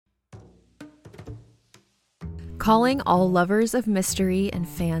Calling all lovers of mystery and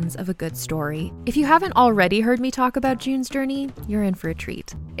fans of a good story. If you haven't already heard me talk about June's Journey, you're in for a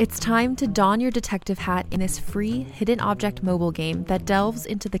treat. It's time to don your detective hat in this free hidden object mobile game that delves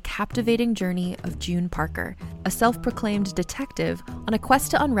into the captivating journey of June Parker, a self-proclaimed detective on a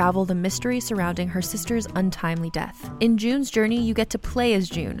quest to unravel the mystery surrounding her sister's untimely death. In June's Journey, you get to play as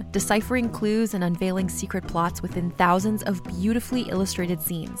June, deciphering clues and unveiling secret plots within thousands of beautifully illustrated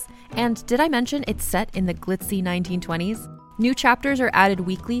scenes. And did I mention it's set in the glitzy 1920s? New chapters are added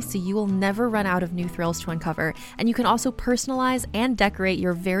weekly, so you will never run out of new thrills to uncover, and you can also personalize and decorate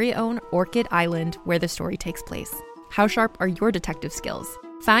your very own Orchid Island where the story takes place. How sharp are your detective skills?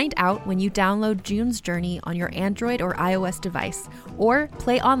 Find out when you download June's Journey on your Android or iOS device, or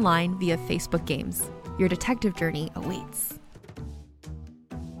play online via Facebook Games. Your detective journey awaits.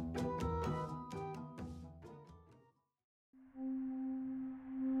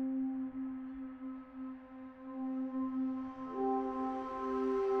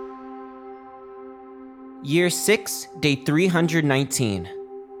 Year 6, Day 319.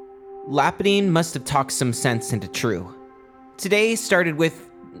 Lapidine must have talked some sense into True. Today started with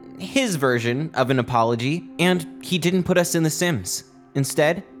his version of an apology, and he didn't put us in The Sims.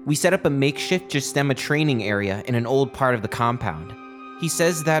 Instead, we set up a makeshift Justema training area in an old part of the compound. He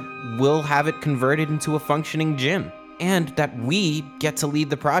says that we'll have it converted into a functioning gym, and that we get to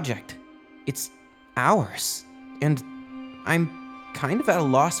lead the project. It's ours, and I'm kind of at a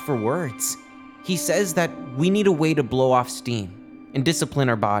loss for words. He says that we need a way to blow off steam and discipline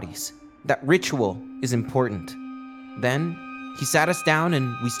our bodies, that ritual is important. Then, he sat us down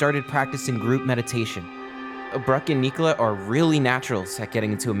and we started practicing group meditation. Brooke and Nicola are really naturals at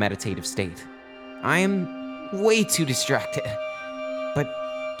getting into a meditative state. I am way too distracted. But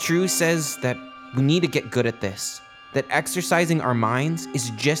True says that we need to get good at this, that exercising our minds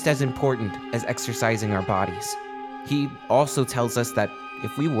is just as important as exercising our bodies. He also tells us that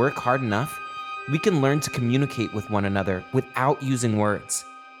if we work hard enough, we can learn to communicate with one another without using words.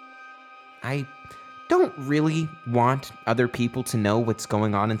 I don't really want other people to know what's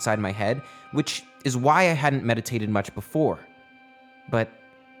going on inside my head, which is why I hadn't meditated much before. But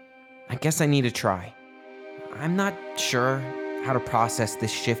I guess I need to try. I'm not sure how to process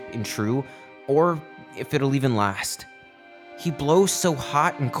this shift in True, or if it'll even last. He blows so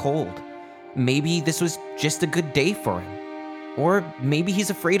hot and cold. Maybe this was just a good day for him. Or maybe he's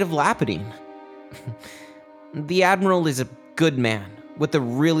afraid of Lapidine. The Admiral is a good man with a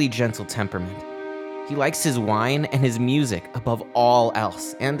really gentle temperament. He likes his wine and his music above all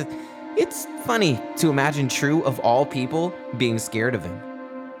else, and it's funny to imagine True, of all people, being scared of him.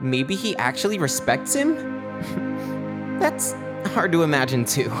 Maybe he actually respects him? That's hard to imagine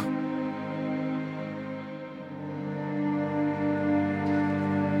too.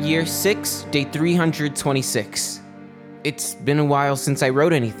 Year 6, Day 326. It's been a while since I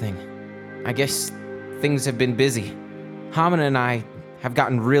wrote anything. I guess things have been busy. Hamina and I have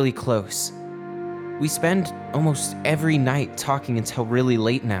gotten really close. We spend almost every night talking until really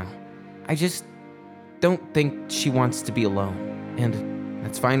late now. I just don't think she wants to be alone, and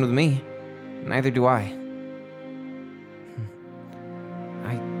that's fine with me. Neither do I.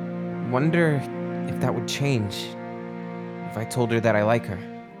 I wonder if that would change if I told her that I like her.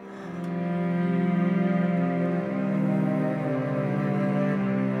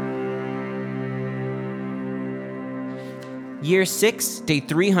 Year 6, Day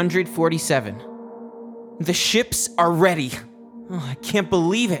 347. The ships are ready. Oh, I can't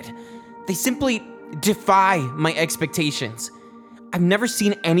believe it. They simply defy my expectations. I've never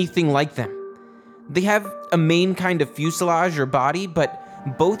seen anything like them. They have a main kind of fuselage or body,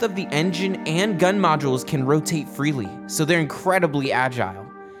 but both of the engine and gun modules can rotate freely, so they're incredibly agile.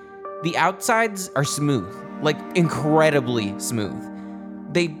 The outsides are smooth, like incredibly smooth.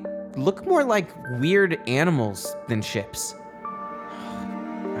 They look more like weird animals than ships.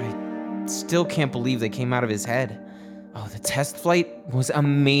 Still can't believe they came out of his head. Oh, the test flight was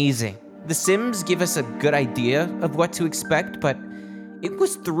amazing. The Sims give us a good idea of what to expect, but it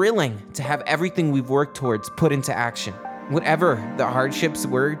was thrilling to have everything we've worked towards put into action. Whatever the hardships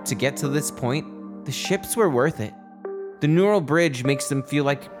were to get to this point, the ships were worth it. The neural bridge makes them feel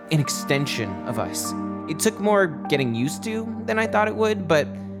like an extension of us. It took more getting used to than I thought it would, but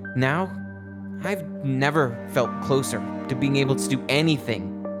now I've never felt closer to being able to do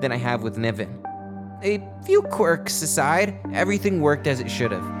anything than I have with Niven. A few quirks aside, everything worked as it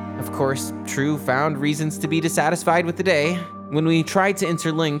should have. Of course, True found reasons to be dissatisfied with the day. When we tried to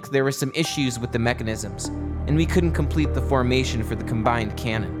interlink, there were some issues with the mechanisms, and we couldn't complete the formation for the combined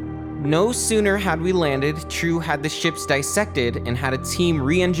cannon. No sooner had we landed, True had the ships dissected and had a team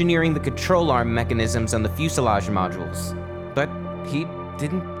re-engineering the control arm mechanisms on the fuselage modules. But he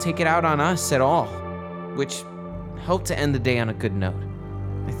didn't take it out on us at all, which helped to end the day on a good note.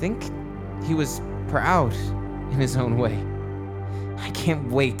 I think he was proud in his own way. I can't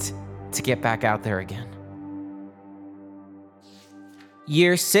wait to get back out there again.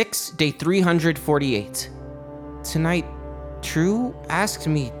 Year 6, day 348. Tonight, True asked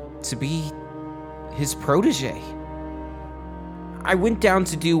me to be his protege. I went down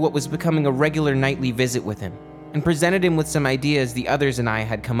to do what was becoming a regular nightly visit with him and presented him with some ideas the others and I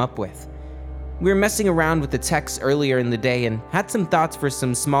had come up with. We were messing around with the techs earlier in the day and had some thoughts for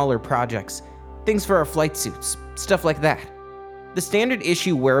some smaller projects, things for our flight suits, stuff like that. The standard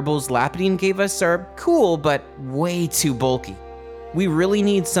issue wearables Lapidine gave us are cool, but way too bulky. We really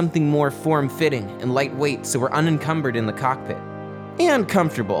need something more form-fitting and lightweight so we're unencumbered in the cockpit. And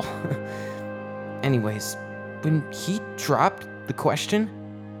comfortable. Anyways, when he dropped the question,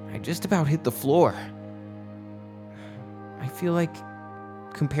 I just about hit the floor. I feel like,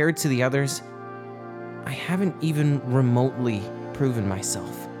 compared to the others, I haven't even remotely proven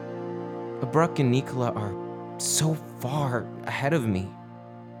myself. Abruk and Nicola are so far ahead of me.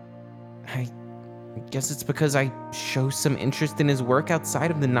 I guess it's because I show some interest in his work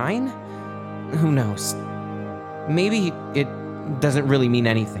outside of the 9? Who knows? Maybe it doesn't really mean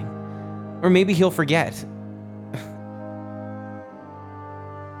anything. Or maybe he'll forget.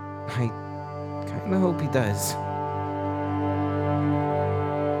 I kinda hope he does.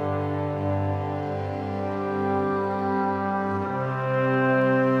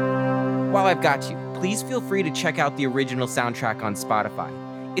 While I've got you, please feel free to check out the original soundtrack on Spotify.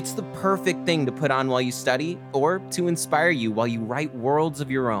 It's the perfect thing to put on while you study or to inspire you while you write worlds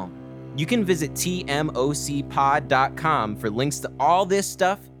of your own. You can visit tmocpod.com for links to all this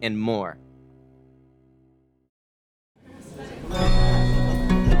stuff and more.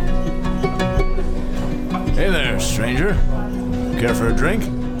 Hey there, stranger. Care for a drink?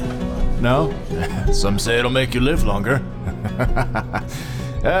 No? Some say it'll make you live longer.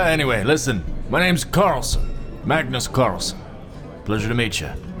 Anyway, listen. My name's Carlson. Magnus Carlson. Pleasure to meet you.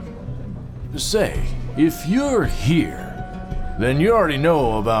 Say, if you're here, then you already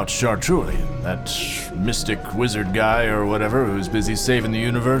know about Chartrulian, that mystic wizard guy or whatever who's busy saving the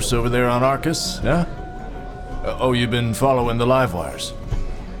universe over there on Arcus, yeah? Oh, you've been following the live wires.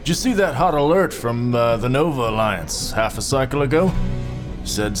 Did you see that hot alert from the Nova Alliance half a cycle ago?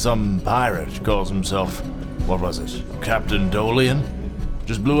 Said some pirate calls himself, what was it, Captain Dolian?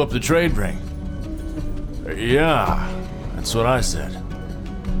 Just blew up the trade ring. Yeah, that's what I said.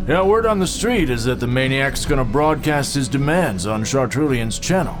 Yeah, word on the street is that the maniac's gonna broadcast his demands on Chartrulian's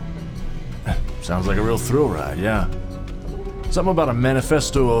channel. Sounds like a real thrill ride, yeah. Something about a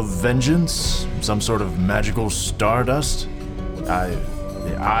manifesto of vengeance? Some sort of magical stardust?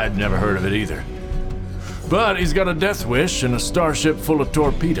 I'd never heard of it either. But he's got a death wish and a starship full of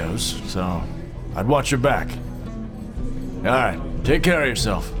torpedoes, so I'd watch your back. Alright, take care of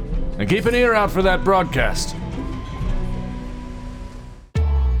yourself. And keep an ear out for that broadcast.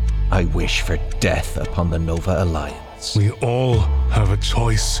 I wish for death upon the Nova Alliance. We all have a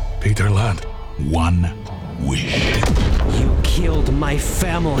choice, Peter lad. One wish. You killed my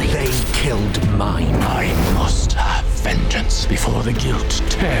family. They killed mine. I must have vengeance before the guilt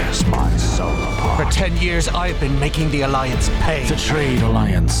tears my soul apart. For 10 years, I've been making the Alliance pay. The Trade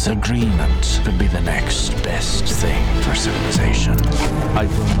Alliance agreement could be the next best thing for civilization. I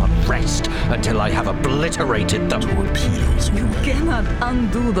will not rest until I have obliterated them. Torpedoes. You cannot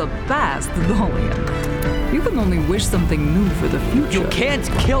undo the past, Dolian. You can only wish something new for the future. You can't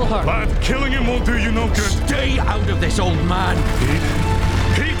kill her. But killing him won't do you no good. Stay out of this, old man. Pete.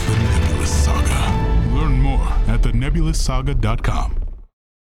 The Nebulous Saga. Learn more at thenebuloussaga.com.